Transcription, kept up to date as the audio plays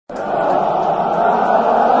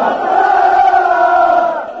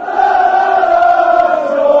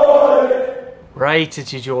Right,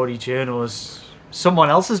 it's your Geordie Journos. Someone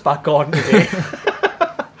else's back garden today.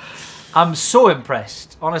 I'm so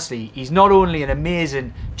impressed. Honestly, he's not only an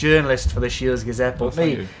amazing journalist for the Shields Gazette, but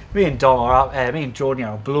me and Jordan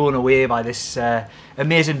are blown away by this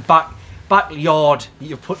amazing backyard that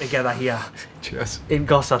you've put together here. Cheers. In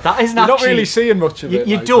Gossard. That isn't You're actually... not really seeing much of it.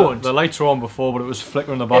 You don't. The lights were on before, but it was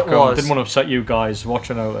flickering in the background. Didn't want to upset you guys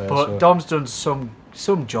watching out there. But so. Dom's done some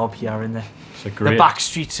job here in the Great. back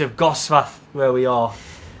streets of Gosforth, where we are.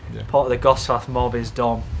 Yeah. Part of the Gosforth mob is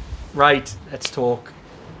Dom. Right, let's talk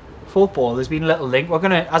football. There's been a little link. We're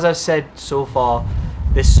going to, as I've said so far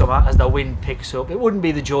this summer, as the wind picks up, it wouldn't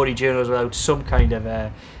be the Geordie Journos without some kind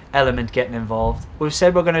of element getting involved. We've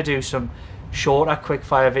said we're going to do some shorter,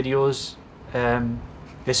 quick-fire videos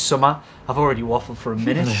this summer. I've already waffled for a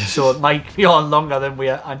minute, so it might be on longer than we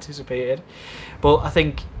anticipated. But I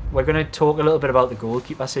think we're going to talk a little bit about the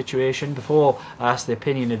goalkeeper situation before I ask the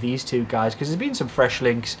opinion of these two guys, because there's been some fresh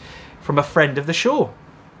links from a friend of the show,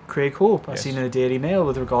 Craig Hope. I've seen in the Daily Mail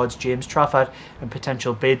with regards James Trafford and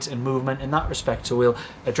potential bids and movement in that respect. So we'll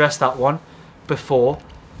address that one. Before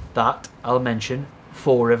that, I'll mention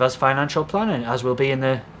Four Rivers financial planning, as will be in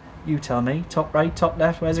the, you tell me, top right, top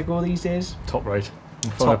left, where's it go these days? Top right.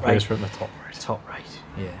 Top right. For it in the top right. Top right,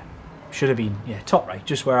 yeah. Should have been, top right,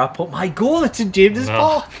 just where I put my goal at St James's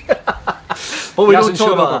Park. But we don't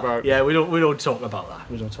talk about that. Yeah, we don't talk about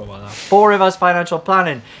that. We don't talk about that. Four Rivers financial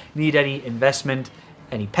planning. Need any investment,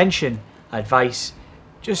 any pension advice,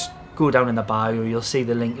 just go down in the bio. You'll see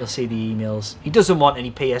the link, you'll see the emails. He doesn't want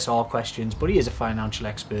any PSR questions, but he is a financial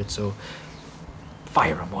expert, so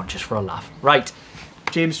fire him one just for a laugh. Right,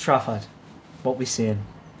 James Trafford, what we saying?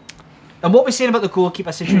 And what we're saying about the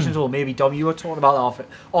goalkeeper situation as well, maybe Dom, you were talking about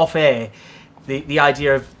off air, the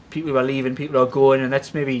idea of people who are leaving, people who are going, and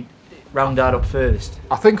let's maybe round that up first.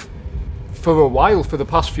 I think for a while, for the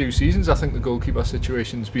past few seasons, I think the goalkeeper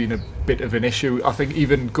situation's been a bit of an issue. I think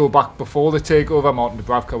even go back before the takeover, Martin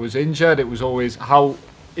Dubravka was injured. It was always, how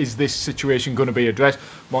is this situation going to be addressed?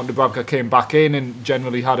 Martin Dubravka came back in and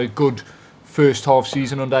generally had a good first half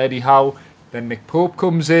season under Eddie Howe. Then Nick Pope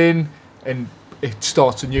comes in and it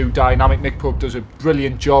starts a new dynamic. Nick Pope does a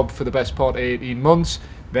brilliant job for the best part of 18 months,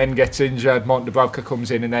 then gets injured. Martin Dubravka comes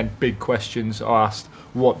in and then big questions are asked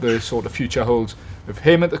what the sort of future holds of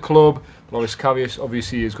him at the club. Loris Karius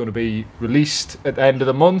obviously is going to be released at the end of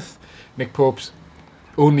the month. Nick Pope's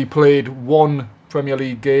only played one Premier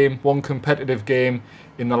League game, one competitive game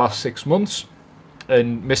in the last 6 months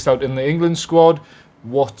and missed out in the England squad.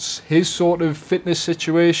 What's his sort of fitness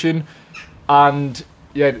situation? And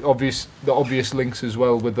yeah, the obvious links as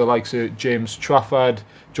well with the likes of James Trafford,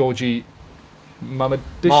 Georgie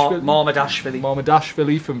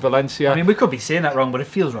Marmadashvili from Valencia. I mean, we could be saying that wrong, but it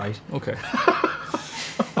feels right. Okay.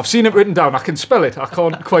 I've seen it written down. I can spell it. I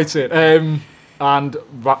can't quite say it. And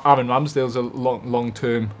Aaron Ramsdale's a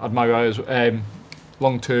long-term admirer,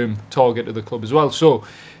 long-term target of the club as well. So,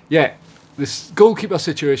 yeah, this goalkeeper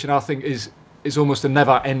situation, I think, is almost a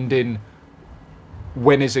never-ending.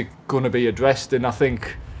 When is it going to be addressed? And I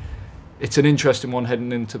think it's an interesting one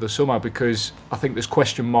heading into the summer, because I think there's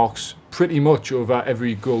question marks pretty much over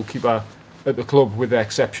every goalkeeper at the club, with the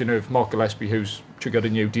exception of Mark Gillespie, who's triggered a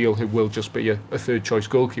new deal, who will just be a third choice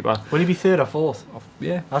goalkeeper. Will he be third or fourth?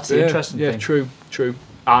 Yeah, that's the interesting thing. Yeah, true.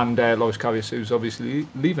 And Loris Karius, who's obviously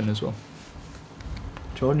leaving as well.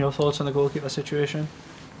 Jordan, your thoughts on the goalkeeper situation?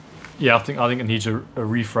 Yeah, I think it needs a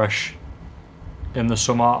refresh in the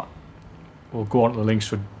summer. We'll go on to the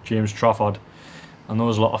links with James Trafford. I know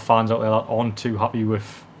there's a lot of fans out there that aren't too happy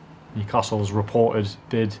with Newcastle's reported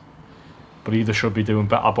bid, but either should be doing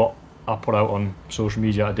better. But I put out on social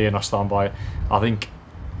media today, and I stand by it. I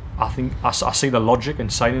see the logic in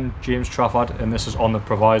signing James Trafford, and this is on the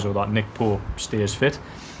proviso that Nick Pope stays fit.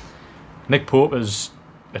 Nick Pope is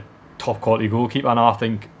a top quality goalkeeper, and I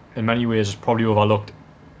think in many ways is probably overlooked.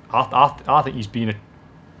 I think he's been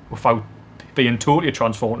without being totally a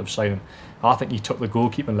transformative signing. I think he took the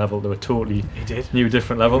goalkeeping level to a totally new,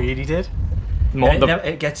 different level. He really did.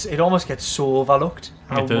 It almost gets so overlooked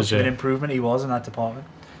how much of an improvement he was in that department.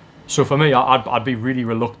 So for me, I'd be really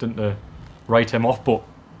reluctant to write him off, but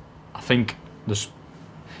I think he's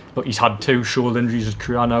had 2 shoulder injuries in his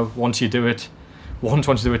career now. Once you do it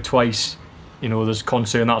twice, there's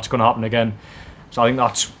concern that it's going to happen again. So I think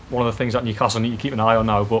that's one of the things that Newcastle need to keep an eye on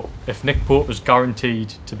now. But if Nick Pope is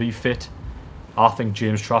guaranteed to be fit, I think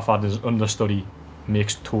James Trafford as understudy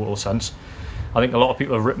makes total sense. I think a lot of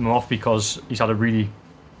people have written him off because he's had a really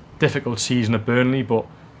difficult season at Burnley, but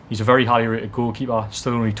he's a very highly rated goalkeeper,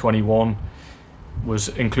 still only 21. was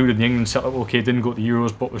included in the England setup. Okay, didn't go to the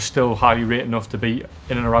Euros, but was still highly rated enough to be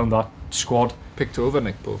in and around that squad. Picked over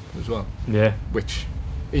Nick Pope as well. Yeah. Which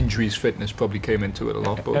injuries, fitness probably came into it a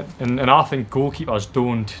lot. But and I think goalkeepers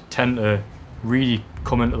don't tend to really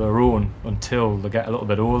come into their own until they get a little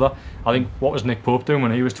bit older. I think, what was Nick Pope doing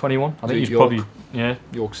when he was 21? I think he's York? probably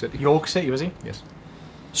York City. York City, was he? Yes.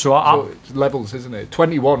 So it's levels, isn't it?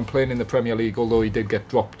 21 playing in the Premier League, although he did get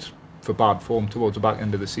dropped for bad form towards the back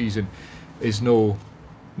end of the season, is no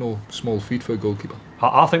small feat for a goalkeeper.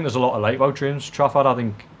 I think there's a lot to like about James Trafford. I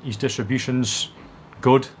think his distribution's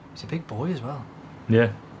good. He's a big boy as well.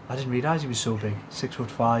 Yeah. I didn't realise he was so big. 6'5",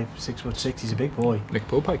 6'6". He's a big boy. Nick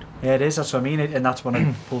Pope height. Yeah, it is. That's what I mean. And that's one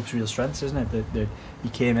of Pope's real strengths, isn't it? That he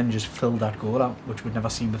came in and just filled that goal out, which we'd never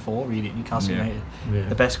seen before, really, at Newcastle United. Yeah.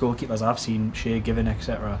 The best goalkeepers I've seen, Shea Given,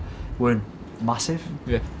 etc., weren't massive.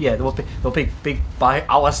 Yeah. They were big by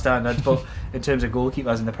our standards, but in terms of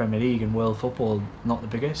goalkeepers in the Premier League and world football, not the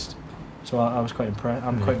biggest. So I was quite impressed.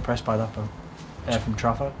 I'm quite impressed by that from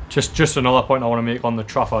Trafford. Just another point I want to make on the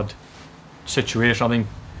Trafford situation. I think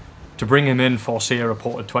to bring him in for, say, a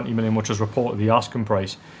reported 20 million, which was reported the asking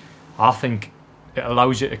price, I think it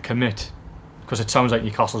allows you to commit, because it sounds like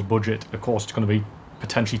Newcastle's budget, of course, it's going to be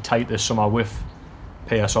potentially tight this summer with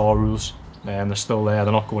PSR rules, and they're still there.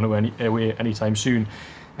 They're not going away anytime soon.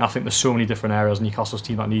 And I think there's so many different areas in Newcastle's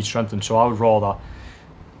team that need strengthening. So I would rather,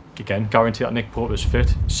 again, guarantee that Nick Pope is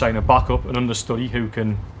fit, sign a backup, an understudy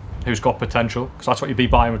who's got potential, because that's what you'd be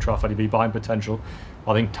buying with Trafford. You'd be buying potential.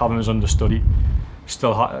 I think to have him as understudy,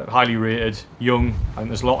 still highly rated, young, and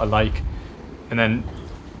there's a lot of like. And then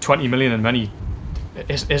 20 million and many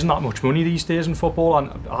isn't that much money these days in football,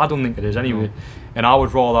 and I don't think it is anyway. And I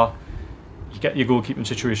would rather you get your goalkeeping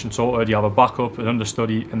situation sorted, you have a backup, an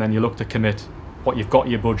understudy, and then you look to commit what you've got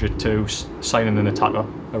your budget to signing an attacker,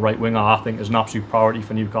 a right winger. I think is an absolute priority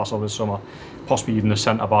for Newcastle this summer, possibly even a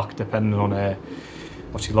centre back, depending on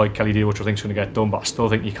obviously like Kelly Deal, which I think is going to get done, but I still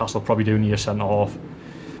think Newcastle probably do need a centre half.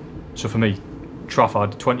 So for me,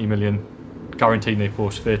 Trafford, 20 million, guaranteed Nick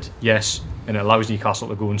Pope's fit, yes, and it allows Newcastle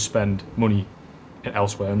to go and spend money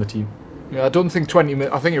elsewhere in the team. Yeah, I don't think 20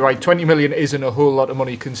 million, I think you're right, 20 million isn't a whole lot of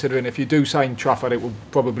money, considering if you do sign Trafford, it will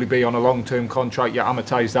probably be on a long-term contract. You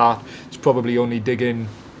amortise that, it's probably only digging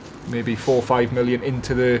maybe 4 or 5 million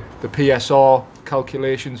into the PSR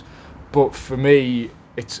calculations. But for me,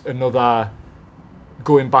 it's another,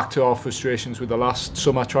 going back to our frustrations with the last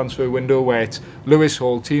summer transfer window, where it's Lewis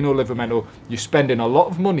Hall, Tino Livramento, you're spending a lot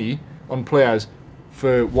of money on players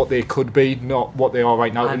for what they could be, not what they are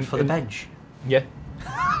right now. And for the bench. Yeah.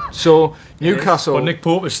 So Newcastle, but Nick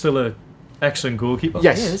Pope is still an excellent goalkeeper.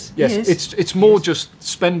 Yes, He is. It's more just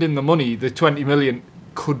spending the money. The 20 million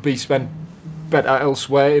could be spent better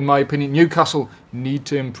elsewhere, in my opinion. Newcastle need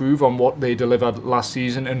to improve on what they delivered last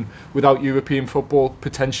season, and without European football,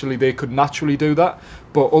 potentially they could naturally do that.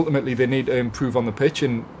 But ultimately, they need to improve on the pitch,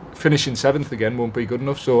 and finishing 7th again won't be good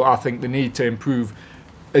enough. So I think they need to improve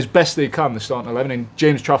as best they can, the starting 11, and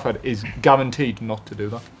James Trafford is guaranteed not to do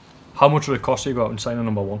that. How much would it cost you to go out and sign a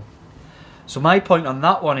number one? So my point on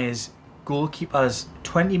that one is goalkeepers,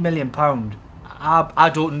 £20 million. I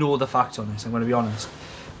don't know the facts on this, I'm going to be honest.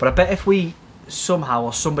 But I bet if we somehow,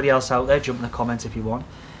 or somebody else out there, jump in the comments if you want,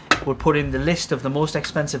 would put in the list of the most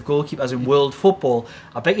expensive goalkeepers in world football,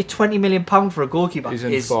 I bet you £20 million for a goalkeeper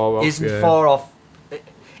isn't far off.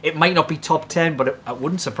 It might not be top 10, but it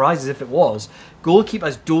wouldn't surprise us if it was.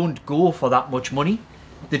 Goalkeepers don't go for that much money.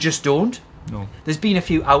 They just don't. No. There's been a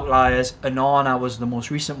few outliers. Onana was the most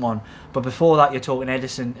recent one, but before that you're talking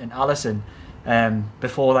Edison and Alisson.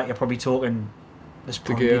 Before that you're probably talking, there's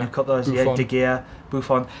probably been a couple of those, De Gea,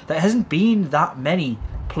 Buffon. There hasn't been that many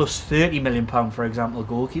plus £30 million, for example,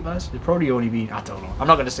 goalkeepers. There's probably only been, I don't know, I'm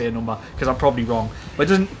not going to say a number because I'm probably wrong, but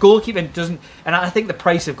goalkeeping doesn't, and I think the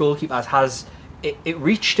price of goalkeepers has, it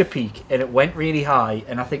reached a peak and it went really high,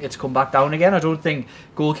 and I think it's come back down again. I don't think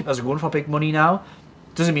goalkeepers are going for big money now.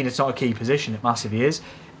 Doesn't mean it's not a key position, it massively is.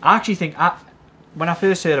 I actually think, when I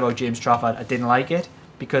first heard about James Trafford, I didn't like it,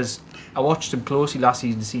 because I watched him closely last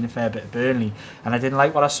season, seen a fair bit of Burnley, and I didn't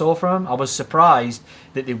like what I saw from him. I was surprised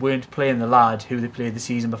that they weren't playing the lad who they played the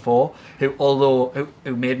season before, who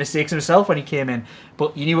made mistakes himself when he came in,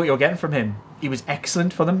 but you knew what you were getting from him. He was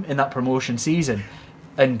excellent for them in that promotion season,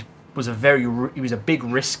 and he was a big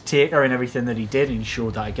risk taker in everything that he did, and he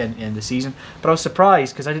showed that again at the end of the season. But I was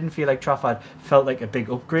surprised because I didn't feel like Trafford felt like a big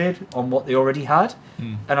upgrade on what they already had,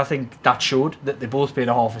 and I think that showed that they both played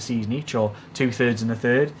a half a season each, or 2/3 and a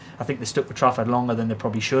third. I think they stuck with Trafford longer than they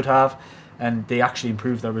probably should have, and they actually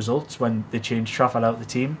improved their results when they changed Trafford out of the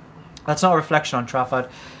team. That's not a reflection on Trafford.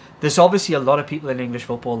 there's obviously a lot of people in English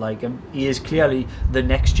football like him. He is clearly the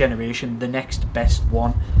next generation, the next best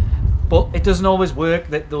one. But it doesn't always work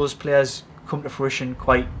that those players come to fruition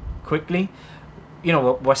quite quickly. You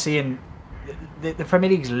know, we're seeing the Premier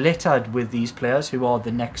League's littered with these players who are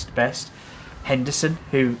the next best. Henderson,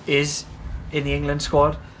 who is in the England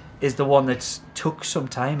squad, is the one that's took some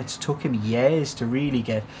time. It's took him years to really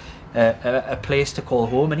get a place to call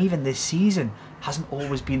home, and even this season hasn't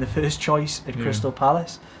always been the first choice at Crystal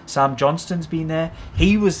Palace. Sam Johnston's been there.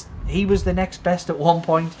 He was the next best at one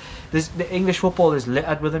point. The English football is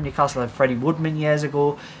littered with him. Newcastle had Freddie Woodman years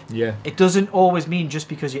ago. Yeah. It doesn't always mean just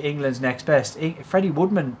because you're England's next best. Freddie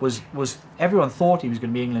Woodman was everyone thought he was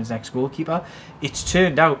going to be England's next goalkeeper. It's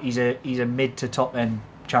turned out he's a mid to top end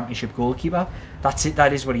Championship goalkeeper. That's it.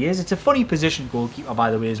 That is what he is. It's a funny position, goalkeeper, by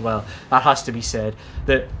the way, as well. That has to be said.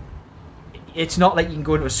 That it's not like you can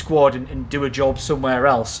go into a squad and do a job somewhere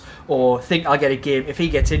else, or think I'll get a game. If he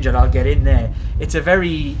gets injured, I'll get in there. It's a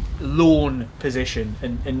very lone position,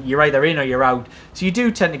 and you're either in or you're out. So you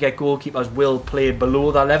do tend to get goalkeepers will play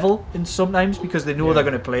below their level, and sometimes because they know they're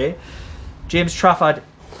going to play. James Trafford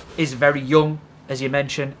is very young, as you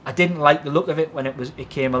mentioned. I didn't like the look of it when it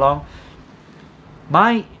came along.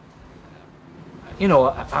 I'm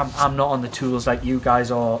not on the tools like you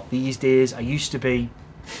guys are these days. I used to be.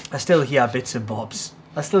 I still hear bits and bobs.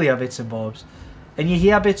 And you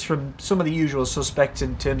hear bits from some of the usual suspects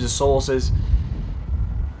in terms of sources.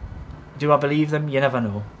 Do I believe them? You never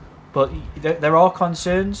know. But there are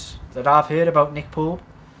concerns that I've heard about Nick Pope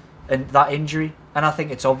and that injury. And I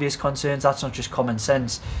think it's obvious concerns. That's not just common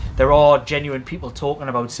sense. There are genuine people talking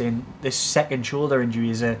about saying this second shoulder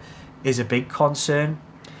injury is a big concern.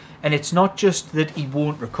 And it's not just that he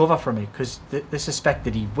won't recover from it, because they suspect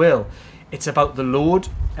that he will. It's about the load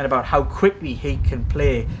and about how quickly he can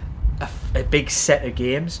play a big set of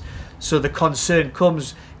games. So the concern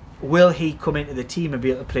comes, will he come into the team and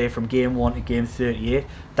be able to play from game 1 to game 38?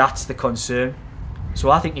 That's the concern. So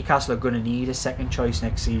I think Newcastle are going to need a second choice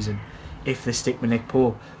next season if they stick with Nick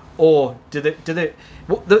Pope. Or the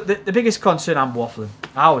biggest concern, I'm waffling.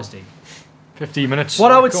 I always do. 15 minutes.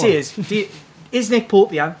 What I would say is Nick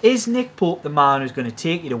Pope the man who's going to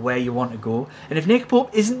take you to where you want to go? And if Nick Pope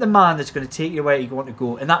isn't the man that's going to take you to where you want to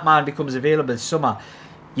go, and that man becomes available this summer,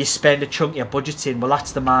 you spend a chunk of your budget in, well,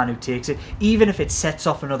 that's the man who takes it, even if it sets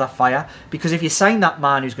off another fire. Because if you sign that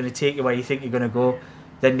man who's going to take you where you think you're going to go,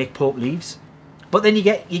 then Nick Pope leaves. But then you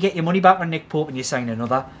get your money back on Nick Pope and you sign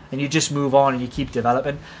another, and you just move on and you keep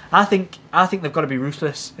developing. I think they've got to be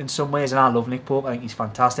ruthless in some ways, and I love Nick Pope. I think he's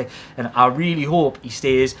fantastic, and I really hope he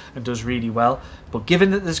stays and does really well. But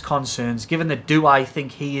given that there's concerns, given that do I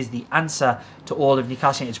think he is the answer to all of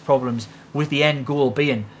Newcastle United's problems, with the end goal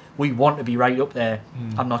being we want to be right up there,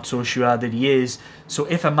 I'm not so sure that he is. So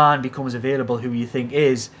if a man becomes available who you think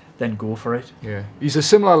is, then go for it. Yeah, he's a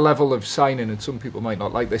similar level of signing, and some people might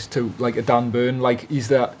not like this too, like a Dan Burn. Like, he's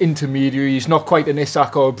that intermediary. He's not quite an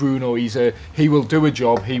Isak or a Bruno. He will do a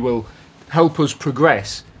job. He will help us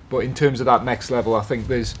progress. But in terms of that next level, I think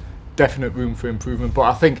there's definite room for improvement. But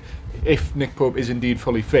I think if Nick Pope is indeed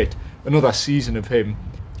fully fit, another season of him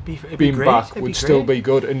being back would still be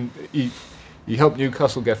good. And he helped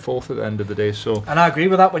Newcastle get fourth at the end of the day. So, and I agree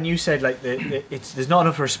with that when you said like there's not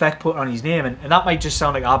enough respect put on his name, and that might just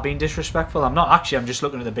sound like I've been disrespectful. I'm not actually. I'm just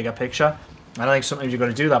looking at the bigger picture. I don't think sometimes you've got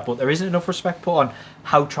to do that, but there isn't enough respect put on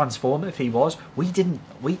how transformative he was.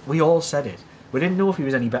 We all said it. We didn't know if he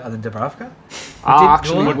was any better than Dubravka. I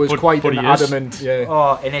actually was quite adamant. Yeah.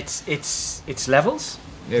 Oh, and it's levels.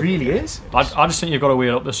 It really is. I just think you've got to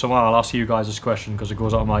wait up this summer. I'll ask you guys this question because it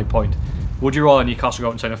goes out of my point. Would you rather Newcastle go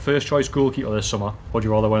out and sign a first choice goalkeeper this summer, or would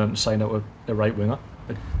you rather went out and sign out a right winger,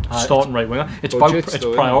 a starting right winger? It's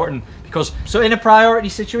priority because so in a priority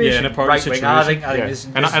situation, in a priority situation, I think I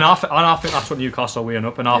think that's what Newcastle are weighing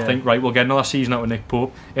up, and I think we'll get another season out with Nick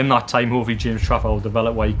Pope. In that time, hopefully James Trafford will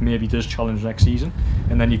develop where he maybe does challenge next season,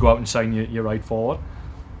 and then you go out and sign your right forward.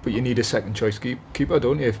 But you need a second choice keeper,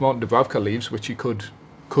 don't you? If Martin Dubravka leaves, which he could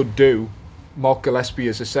do, Mark Gillespie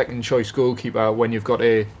as a second choice goalkeeper when you've got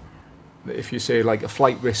if you say like a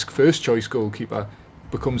flight risk first choice goalkeeper,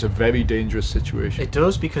 becomes a very dangerous situation. It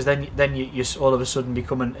does, because then you all of a sudden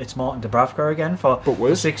becoming it's Martin Dubravka again for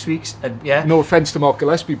 6 weeks, and no offence to Mark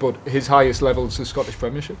Gillespie, but his highest level is the Scottish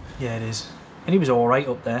Premiership. Yeah, it is, and he was all right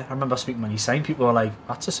up there. I remember speaking when he signed, people were like,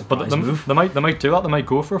 "That's a surprise move." They might do that. They might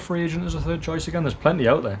go for a free agent as a third choice again. There's plenty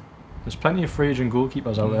out there. There's plenty of free agent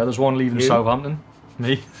goalkeepers out there. There's one leaving Southampton.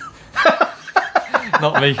 Me.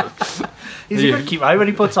 Not me. He's a good keeper when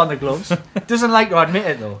he puts on the gloves. Doesn't like to admit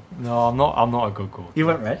it though. No, I'm not a good goalkeeper. You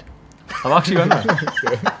went red. I've actually went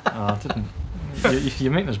red. I didn't.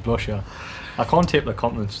 You're making us blush, yeah. I can't tape the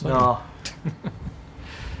compliments. No.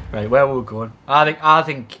 Right, where we're going. I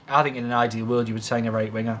think in an ideal world you would sign a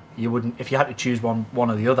right winger. You wouldn't if you had to choose one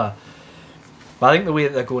or the other. But I think the way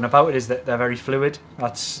that they're going about it is that they're very fluid.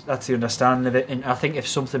 That's the understanding of it. And I think if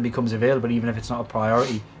something becomes available, even if it's not a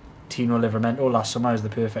priority, Tino Livramento last summer is the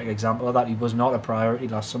perfect example of that. He was not a priority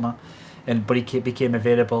last summer, but he became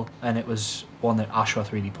available, and it was one that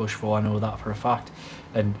Ashworth really pushed for. I know that for a fact,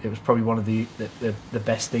 and it was probably one of the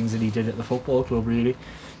best things that he did at the football club. Really,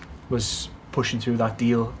 was pushing through that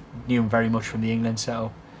deal. Knew him very much from the England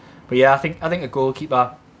setup. But yeah, I think a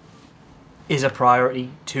goalkeeper is a priority.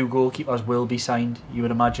 2 goalkeepers will be signed, you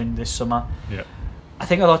would imagine, this summer. Yeah. I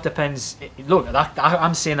think a lot depends. Look,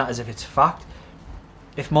 I'm saying that as if it's fact.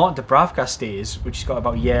 If Martin Dubravka stays, which he's got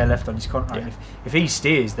about a year left on his contract, yeah. if he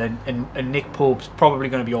stays, then and Nick Pope's probably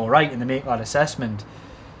going to be all right, and they make that assessment.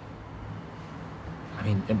 I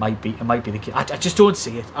mean, it might be the kid. I just don't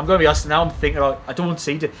see it. I'm going to be honest. Now I'm thinking about. I don't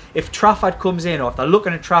see it. If Trafford comes in, or if they're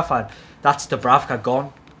looking at Trafford, that's Dubravka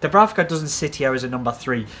gone. Dubravka doesn't sit here as a number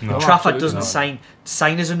 3. No, Trafford doesn't sign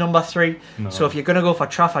as a number 3. No. So if you're going to go for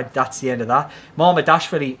Trafford, that's the end of that.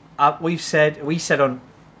 Mohamedashvili, we said on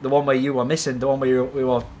the one where you were missing, the one where we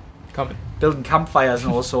were building campfires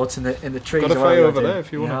and all sorts in the trees. Got a fire over there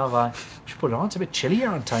if you want. Yeah, we should put it on. It's a bit chilly here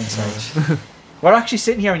on Tyneside. We're actually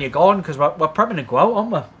sitting here in your garden because we're prepping to go out,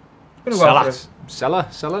 aren't we? We're gonna go out for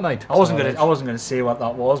Cellar night. I wasn't gonna say what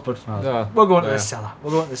that was, but we're going to the cellar. We're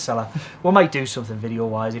going to the cellar. We might do something video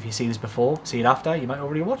wise. If you see this before, see it after, you might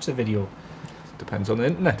already watch the video. Depends on the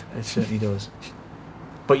internet. It certainly does.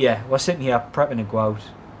 But yeah, we're sitting here prepping to go out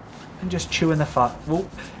and just chewing the fat.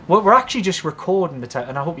 We're actually just recording the type,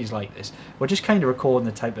 and I hope you like this. We're just kind of recording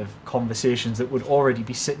the type of conversations that would already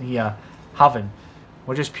be sitting here having.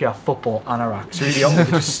 We're just pure football anoraks. Really,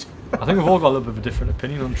 just. I think we've all got a little bit of a different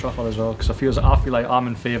opinion on Trafford as well, because I feel like I'm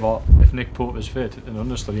in favour if Nick Pope is fit and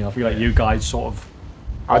understudy. I feel like you guys sort of.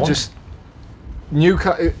 A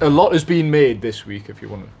lot has been made this week, if you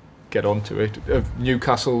want to get onto it, of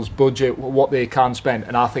Newcastle's budget, what they can spend,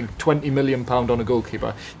 and I think £20 million on a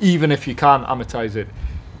goalkeeper, even if you can amortise it,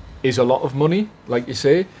 is a lot of money, like you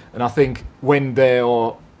say. And I think when there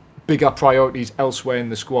are bigger priorities elsewhere in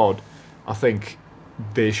the squad, I think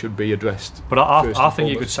they should be addressed. But I think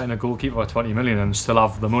you could sign a goalkeeper for 20 million and still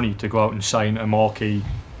have the money to go out and sign a marquee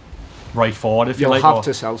right forward if you like. You'll have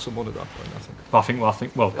to sell someone at that point, I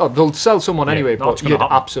think. They'll sell someone anyway, but you'd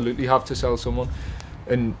absolutely have to sell someone.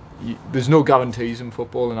 And there's no guarantees in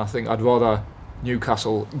football, and I think I'd rather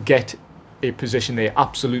Newcastle get a position they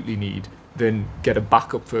absolutely need than get a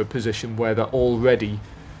backup for a position where they're already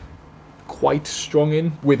quite strong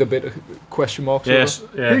in, with a bit of question marks. Yes.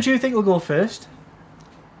 Yeah. Who do you think will go first?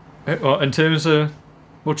 In terms of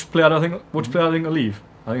which player I think will leave,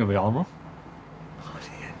 I think it'll be Almiron. Oh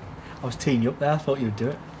dear. I was teeing you up there. I thought you'd do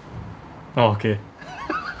it. Oh, okay.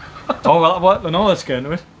 Well, no, let's get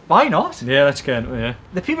into it. Why not? Yeah, let's get into it. Yeah.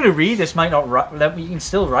 The people who read this might not write. You can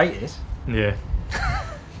still write it. Yeah.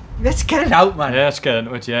 Let's get it out, man. Yeah, let's get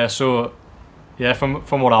into it. Yeah. So, yeah, from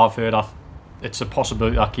what I've heard, it's a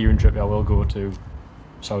possibility that Kieran Trippier will go to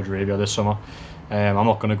Saudi Arabia this summer. I'm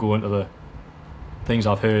not going to go into the things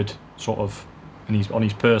I've heard sort of on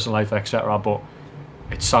his personal life, etc. But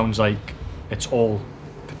it sounds like it's all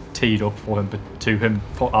teed up for him. But to him,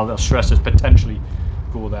 I'll stress is potentially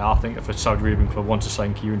go there. I think if a Saudi Arabian club wants to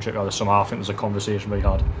sign Kieran Trippier this summer, I think there's a conversation to be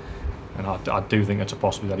had, and I do think it's a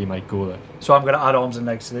possibility that he might go there. So I'm going to add arms and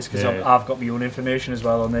legs to this because I've got my own information as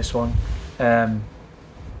well on this one.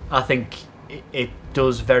 I think it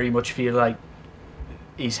does very much feel like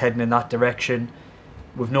he's heading in that direction.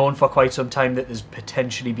 We've known for quite some time that there's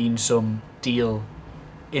potentially been some deal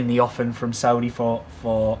in the offing from Saudi for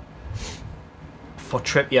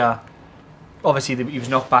Trippier. Obviously, he was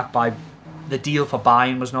knocked back by the deal for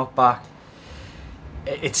Bayern was knocked back.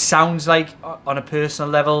 It sounds like, on a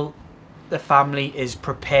personal level, the family is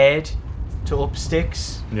prepared to up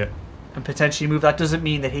sticks and potentially move. That doesn't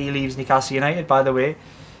mean that he leaves Newcastle United, by the way.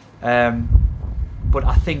 But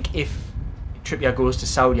I think if Trippier goes to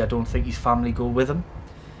Saudi, I don't think his family go with him.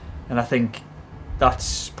 And I think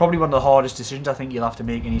that's probably one of the hardest decisions I think you'll have to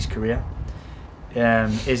make in his career.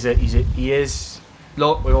 Is that he is.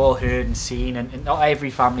 Look, we've all heard and seen, and not every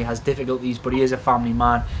family has difficulties, but he is a family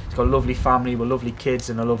man. He's got a lovely family with lovely kids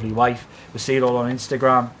and a lovely wife. We see it all on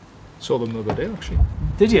Instagram. Saw them the other day, actually.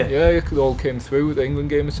 Did you? Yeah, it all came through with the England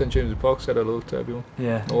game at St James's Park. Said hello to everyone.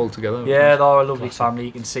 Yeah. All together. Yeah, they're a lovely family.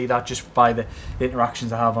 You can see that just by the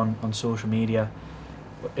interactions they have on social media.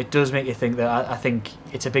 It does make you think that I think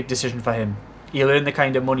it's a big decision for him. He'll earn the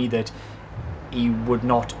kind of money that he would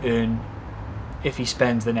not earn if he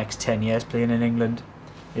spends the next 10 years playing in England.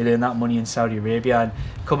 He'll earn that money in Saudi Arabia, and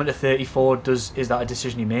coming to 34, is that a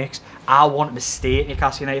decision he makes? I want him to stay at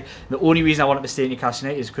Newcastle United. The only reason I want him to stay at Newcastle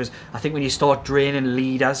United is because I think when you start draining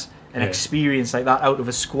leaders and experience like that out of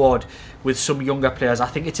a squad with some younger players, I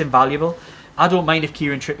think it's invaluable. I don't mind if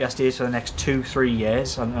Kieran Trippier stays for the next 2-3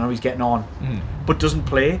 years. I know he's getting on, but doesn't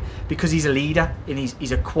play, because he's a leader and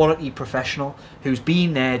he's a quality professional who's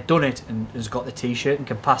been there, done it, and has got the T-shirt and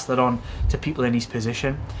can pass that on to people in his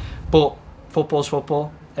position. But football's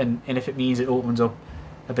football, and if it means it opens up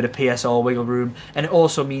a bit of PSR wiggle room, and it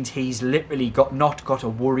also means he's literally not got to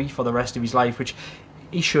worry for the rest of his life, which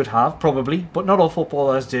he should have probably, but not all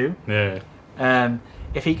footballers do. Yeah.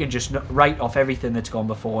 If he can just write off everything that's gone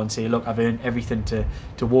before and say, look, I've earned everything to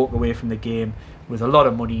walk away from the game with a lot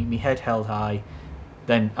of money, my head held high,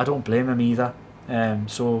 then I don't blame him either.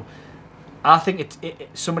 So I think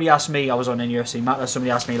somebody asked me, I was on NUFC Matter,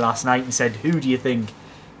 somebody asked me last night and said, who do you think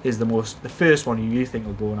is the first one who you think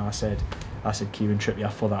will go? And I said Kieran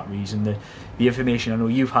Trippier, for that reason. The information I know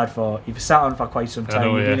you've sat on for quite some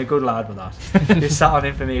time. You've been a good lad with that. You've sat on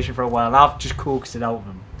information for a while. I've just coaxed it out of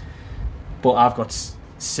him, but I've got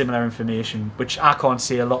similar information, which I can't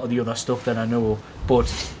say a lot of the other stuff that I know,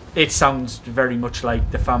 but it sounds very much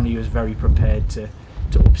like the family was very prepared to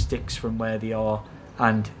up sticks from where they are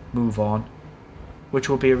and move on, which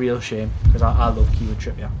will be a real shame, because I love Kieran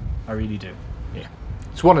Trippier, I really do. Yeah,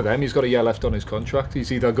 it's one of them. He's got a year left on his contract.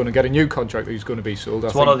 He's either going to get a new contract or he's going to be sold.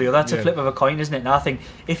 It's one or the other. That's a flip of a coin, isn't it? And I think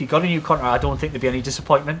if he got a new contract, I don't think there'd be any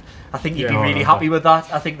disappointment. I think he'd be really happy with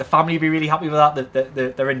that. I think the family would be really happy with that.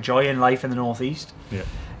 That they're enjoying life in the northeast.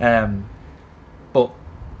 Yeah. But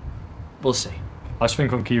we'll see. I just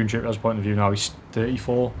think from Kieran Trippier's point of view now, he's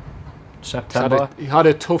 34 September. He had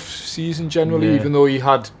a tough season generally, even though he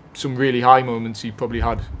had some really high moments. He probably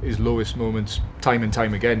had his lowest moments time and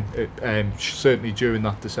time again, certainly during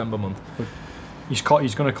that December month. But he's going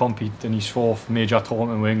to compete in his 4th major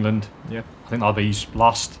tournament with England. Yeah, I think that'll be his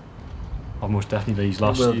last. Or most definitely be his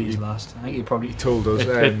last. It will be his last. I think he probably told us.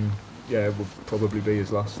 Yeah, it will probably be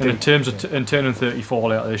his last. And in terms of in turning 34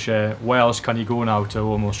 later this year, where else can he go now to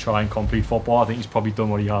almost try and complete football? I think he's probably done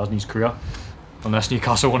what he has in his career, unless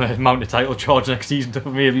Newcastle want to mount a title charge next season,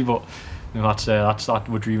 maybe. But you know, that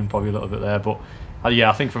would dream probably a little bit there. But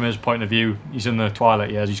I think from his point of view, he's in the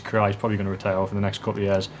twilight years of his career. He's probably going to retire for the next couple of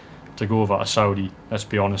years. To go over to Saudi, let's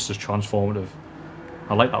be honest, is transformative.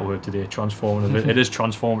 I like that word today, transformative. It is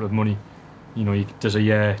transformative money. You know, there's a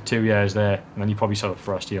year, 2 years there, and then you probably set up for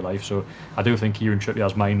the rest of your life. So I do think Kieran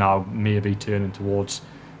Trippier's mind now may be turning towards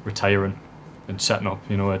retiring and setting up,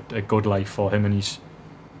 you know, a good life for him and his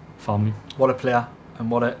family. What a player,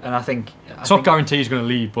 and I think it's not guaranteed he's going to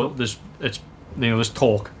leave, but there's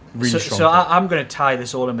talk. Really strong. So I'm going to tie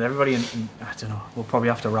this all in with everybody, and I don't know. We'll probably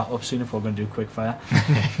have to wrap up soon if we're going to do quick fire.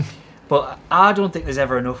 But I don't think there's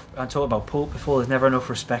ever enough. I talked about Pope before. There's never enough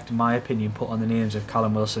respect, in my opinion, put on the names of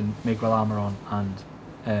Callum Wilson, Miguel Almiron,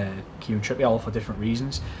 and Kieran Trippier, all for different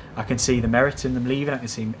reasons. I can see the merits in them leaving.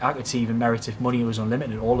 I could see even merits if money was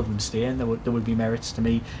unlimited, all of them staying. There would be merits to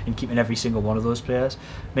me in keeping every single one of those players.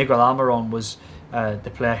 Miguel Almiron was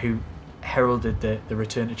the player who heralded the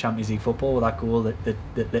return to Champions League football with that goal that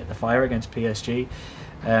lit the fire against PSG.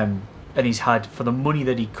 And he's had, for the money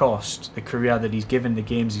that he cost, the career that he's given, the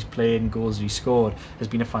games he's played and goals that he's scored, has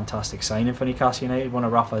been a fantastic signing for Newcastle United. One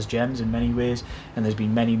of Rafa's gems in many ways, and there's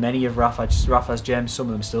been many of Rafa's gems, some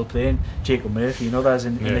of them still playing. Jacob Murphy and others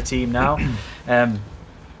in the team now.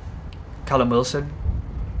 Callum Wilson,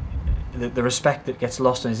 the respect that gets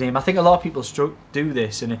lost in his name. I think a lot of people do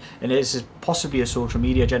this, and it's possibly a social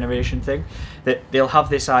media generation thing, that they'll have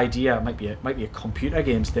this idea. It might be a computer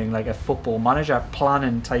games thing, like a football manager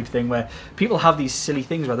planning type thing, where people have these silly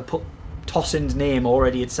things where they put Tossin's name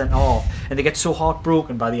already at centre half, and they get so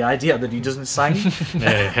heartbroken by the idea that he doesn't sign.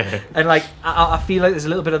 And like I feel like there's a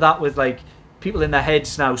little bit of that with like people in their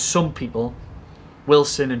heads now. Some people,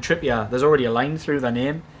 Wilson and Trippier, there's already a line through their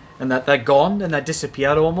name, and that they're gone and they're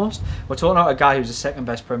disappeared almost. We're talking about a guy who's the second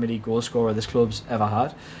best Premier League goal scorer this club's ever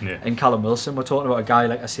had, in Callum Wilson. We're talking about a guy,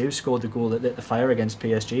 like I say, who scored the goal that lit the fire against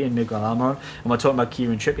PSG, in Miguel Almiron. And we're talking about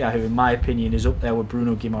Kieran Trippier, who in my opinion is up there with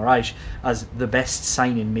Bruno Guimaraes as the best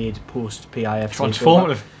signing made post PIF.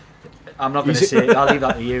 Transformative. I'm not going to say it. I'll leave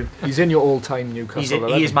that to you. He's in your all-time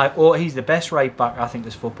Newcastle. He's the best right back I think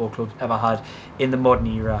this football club ever had in the modern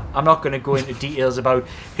era. I'm not going to go into details about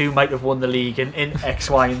who might have won the league in X,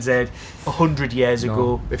 Y, and Z 100 years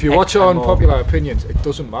ago. If you watch our unpopular opinions, it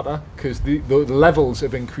doesn't matter, because the levels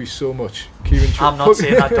have increased so much. I'm not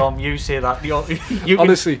saying that, Dom. You say that.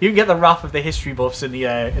 Honestly, you can get the wrath of the history buffs in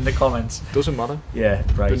the comments. Doesn't matter. Yeah,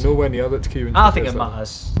 right. There's nowhere near that to Kieran. I think it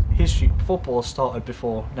matters. history. Football started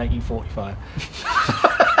before 1945.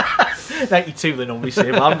 92 they normally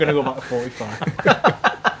say, but I'm going to go back to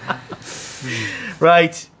 45.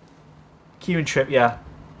 Right. Kieran Trippier.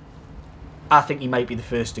 I think he might be the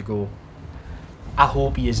first to go. I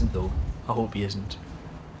hope he isn't, though. I hope he isn't.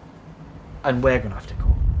 And we're going to have to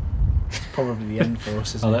go. It's probably the end for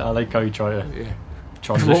us, isn't it? I like how you try to If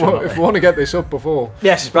transition. we want to get this up before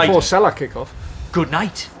Salah kick-off. Good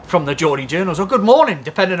night from the Geordie Journals, or good morning,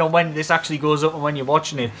 depending on when this actually goes up and when you're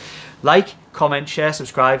watching it. Like, comment, share,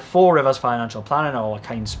 subscribe. Four Rivers Financial Planning are our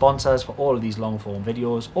kind sponsors for all of these long form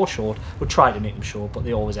videos, or short. We'll try to make them short, but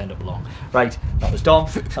they always end up long. Right, that was Dom,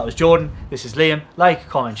 that was Jordan, this is Liam. Like,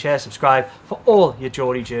 comment, share, subscribe for all your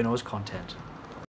Geordie Journals content.